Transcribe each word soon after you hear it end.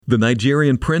The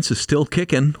Nigerian prince is still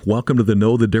kicking. Welcome to the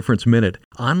Know the Difference Minute.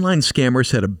 Online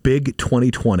scammers had a big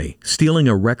 2020, stealing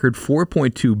a record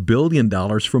 $4.2 billion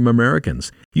from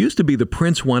Americans. Used to be the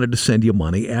prince wanted to send you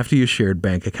money after you shared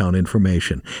bank account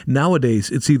information. Nowadays,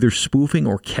 it's either spoofing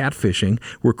or catfishing,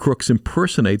 where crooks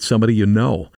impersonate somebody you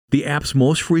know. The apps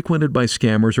most frequented by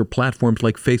scammers are platforms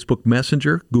like Facebook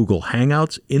Messenger, Google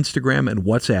Hangouts, Instagram, and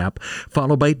WhatsApp,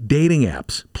 followed by dating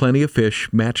apps, Plenty of Fish,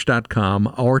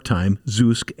 Match.com, Our Time,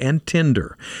 Zoosk, and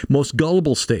Tinder. Most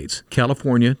gullible states,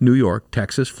 California, New York,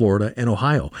 Texas, Florida, and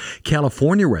Ohio.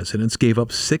 California residents gave up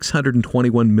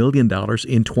 $621 million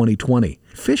in 2020.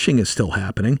 Phishing is still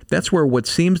happening. That's where what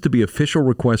seems to be official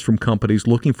requests from companies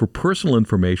looking for personal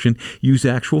information use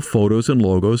actual photos and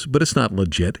logos, but it's not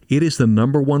legit. It is the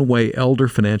number one way elder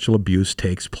financial abuse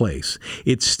takes place.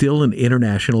 It's still an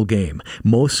international game.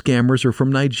 Most scammers are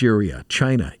from Nigeria,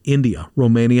 China, India,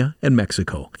 Romania, and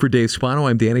Mexico. For Dave Spano,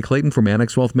 I'm Danny Clayton from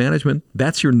Annex Wealth Management.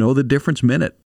 That's your Know the Difference Minute.